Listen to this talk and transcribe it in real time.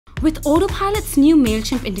With Autopilot's new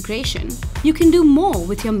Mailchimp integration, you can do more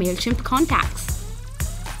with your Mailchimp contacts.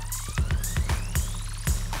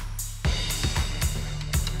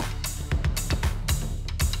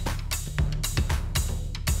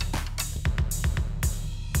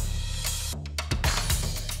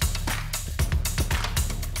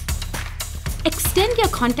 Extend your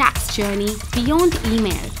contacts journey beyond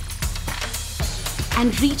email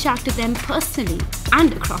and reach out to them personally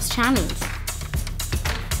and across channels.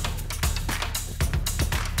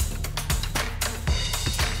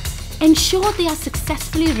 Ensure they are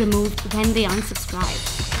successfully removed when they unsubscribe.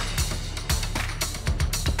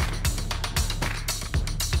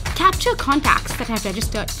 Capture contacts that have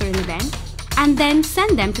registered for an event and then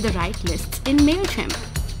send them to the right lists in Mailchimp.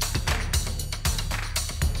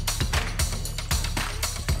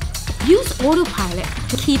 Use Autopilot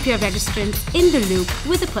to keep your registrants in the loop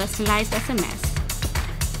with a personalized SMS.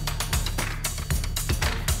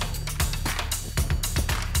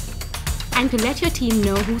 And to let your team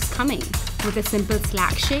know who's coming with a simple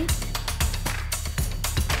Slack shake.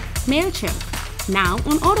 Mailchimp, now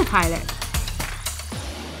on Autopilot.